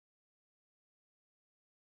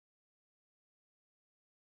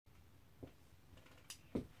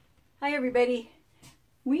Hi everybody.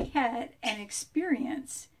 We had an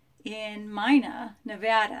experience in Mina,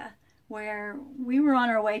 Nevada, where we were on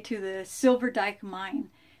our way to the Silver Dyke mine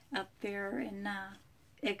up there in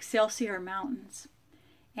Excelsior Mountains.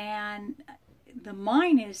 And the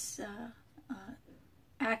mine is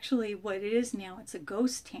actually what it is now. It's a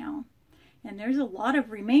ghost town. And there's a lot of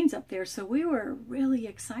remains up there, so we were really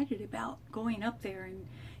excited about going up there and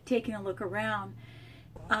taking a look around.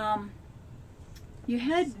 You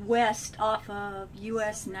head west off of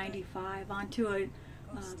US 95 onto a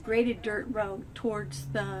graded dirt road towards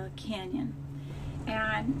the canyon.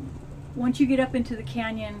 And once you get up into the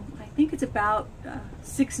canyon, I think it's about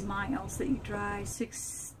 6 miles that you drive,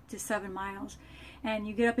 6 to 7 miles, and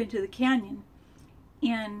you get up into the canyon.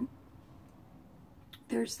 And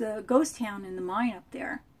there's the ghost town in the mine up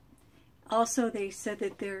there. Also, they said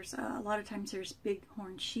that there's a lot of times there's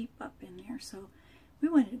bighorn sheep up in there, so we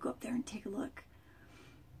wanted to go up there and take a look.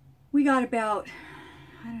 We got about,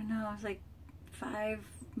 I don't know, it was like 5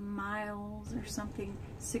 miles or something,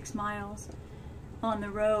 6 miles on the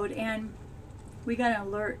road, and we got an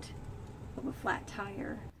alert of a flat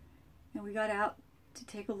tire. And we got out to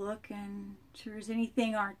take a look, and sure as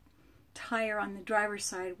anything, our tire on the driver's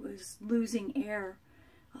side was losing air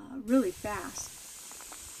really fast.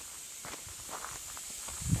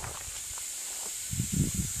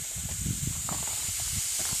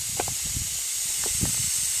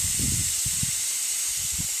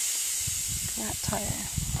 Flat tire.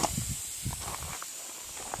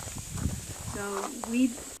 So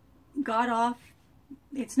we got off.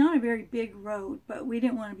 It's not a very big road, but we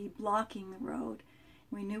didn't want to be blocking the road.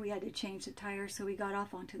 We knew we had to change the tire, so we got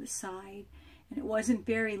off onto the side. And it wasn't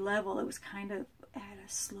very level. It was kind of at a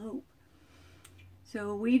slope.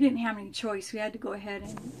 So we didn't have any choice. We had to go ahead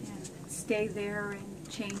and stay there and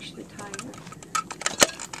change the tire.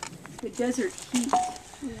 The desert heat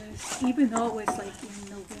was, even though it was like in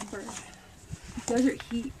November, the desert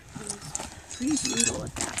heat was pretty brutal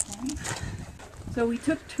at that point. So we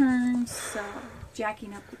took turns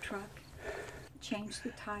jacking up the truck, changed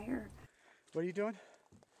the tire. What are you doing?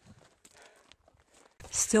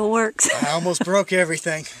 Still works. I almost broke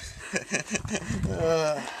everything.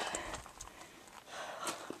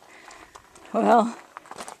 Well,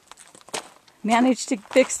 managed to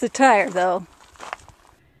fix the tire though.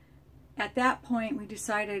 At that point, we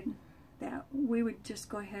decided that we would just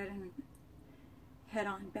go ahead and head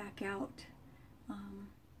on back out.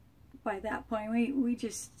 By that point, we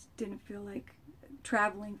just didn't feel like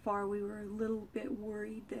traveling far. We were a little bit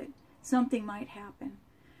worried that something might happen.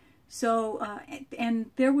 So, and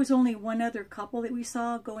there was only one other couple that we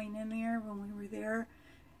saw going in there when we were there.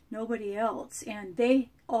 Nobody else. And they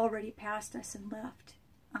already passed us and left.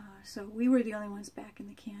 So we were the only ones back in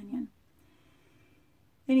the canyon.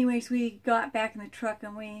 Anyways, we got back in the truck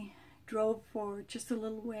and we drove for just a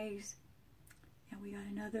little ways. And we got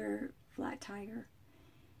another flat tire.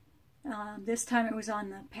 This time it was on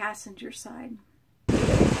the passenger side.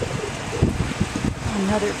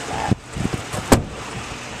 Another flat.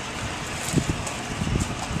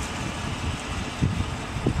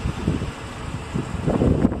 A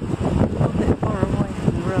little bit far away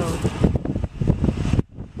from the road.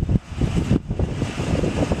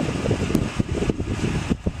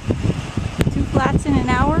 Two flats in an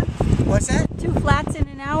hour? What's that? 2 flats in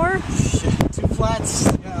an hour? Shit, 2 flats,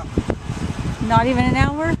 yeah. Not even an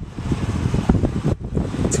hour?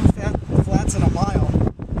 2 flats in a mile.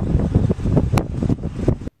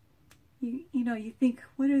 You know, you think,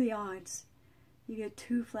 what are the odds? You get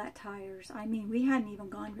 2 flat tires. I mean, we hadn't even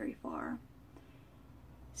gone very far.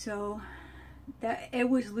 So, that it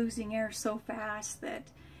was losing air so fast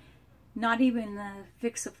that not even the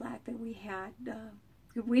fix-a-flat that we had,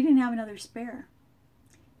 we didn't have another spare.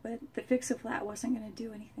 But the fix-a-flat wasn't going to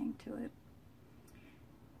do anything to it.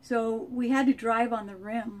 So we had to drive on the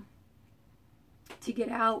rim to get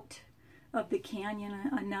out of the canyon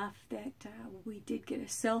enough that we did get a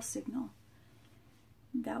cell signal.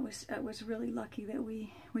 That was really lucky that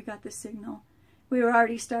we got the signal. We were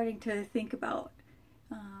already starting to think about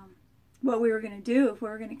what we were going to do, if we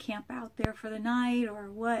were going to camp out there for the night or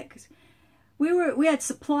what, because we had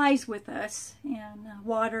supplies with us and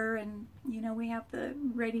water, and you know, we have the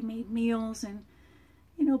ready-made meals and,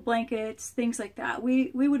 you know, blankets, things like that.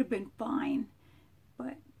 We would have been fine,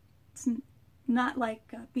 but it's not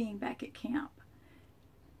like being back at camp.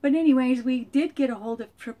 But anyways, we did get a hold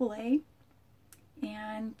of AAA,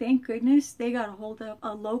 and thank goodness they got a hold of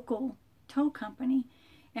a local tow company,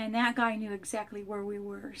 and that guy knew exactly where we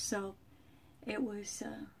were. So it was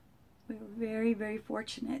we were very, very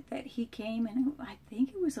fortunate that he came, and I think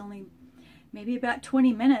it was only maybe about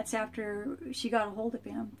 20 minutes after she got a hold of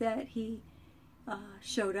him, that he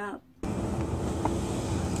showed up.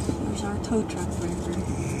 There's our tow truck driver.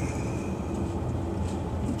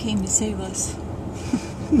 He came to save us.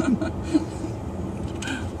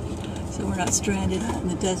 So we're not stranded out in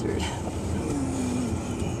the desert.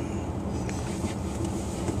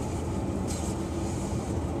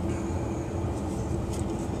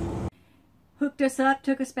 Hooked us up,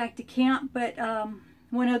 took us back to camp, but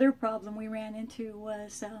one other problem we ran into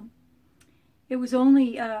was it was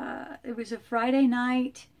a Friday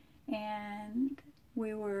night, and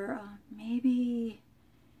we were maybe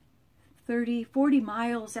 40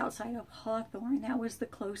 miles outside of Hawthorne. That was the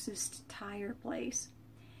closest tire place.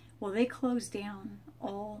 Well, they closed down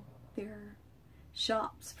all their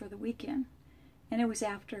shops for the weekend, and it was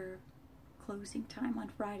after closing time on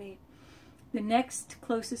Friday. The next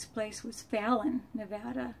closest place was Fallon,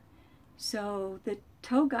 Nevada. So the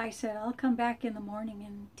tow guy said, I'll come back in the morning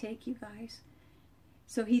and take you guys.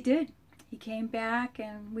 So he did. He came back,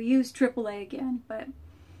 and we used AAA again, but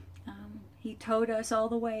he towed us all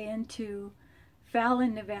the way into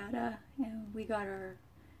Fallon, Nevada, and we got our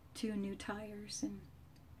 2 new tires and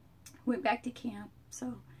went back to camp.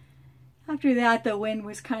 So after that, the wind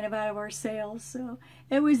was kind of out of our sails, so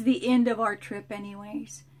it was the end of our trip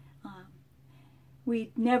anyways.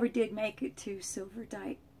 We never did make it to Silver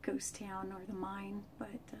Dyke Ghost Town or the mine, but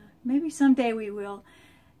maybe someday we will.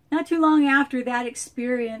 Not too long after that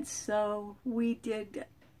experience, so we did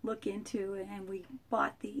look into it, and we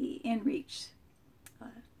bought the InReach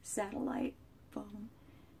satellite phone.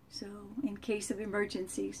 So in case of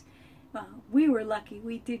emergencies, we were lucky.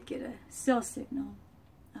 We did get a cell signal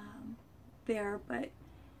there, but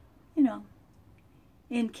you know,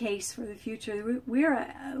 in case for the future,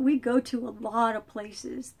 we go to a lot of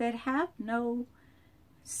places that have no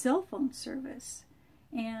cell phone service,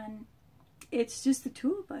 and it's just the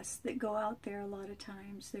 2 of us that go out there a lot of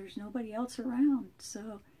times. There's nobody else around,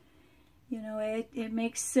 so you know, it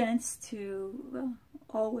makes sense to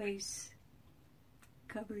always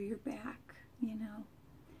cover your back, you know,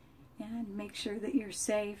 and make sure that you're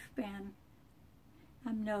safe. And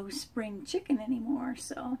I'm no spring chicken anymore,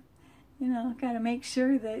 so you know, got to make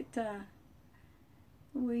sure that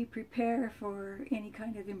we prepare for any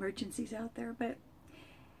kind of emergencies out there. But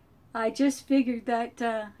I just figured that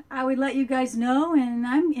I would let you guys know, and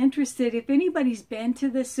I'm interested if anybody's been to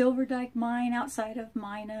the Silver Dyke mine outside of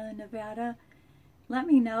Mina, Nevada. Let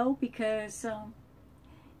me know, because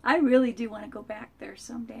I really do want to go back there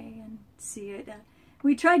someday and see it.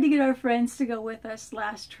 We tried to get our friends to go with us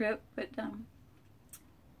last trip, but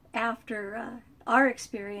after our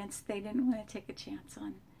experience, they didn't want to take a chance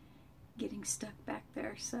on getting stuck back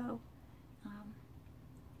there. So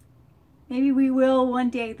maybe we will one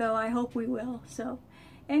day, though. I hope we will. So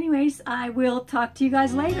anyways, I will talk to you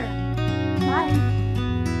guys later. Bye.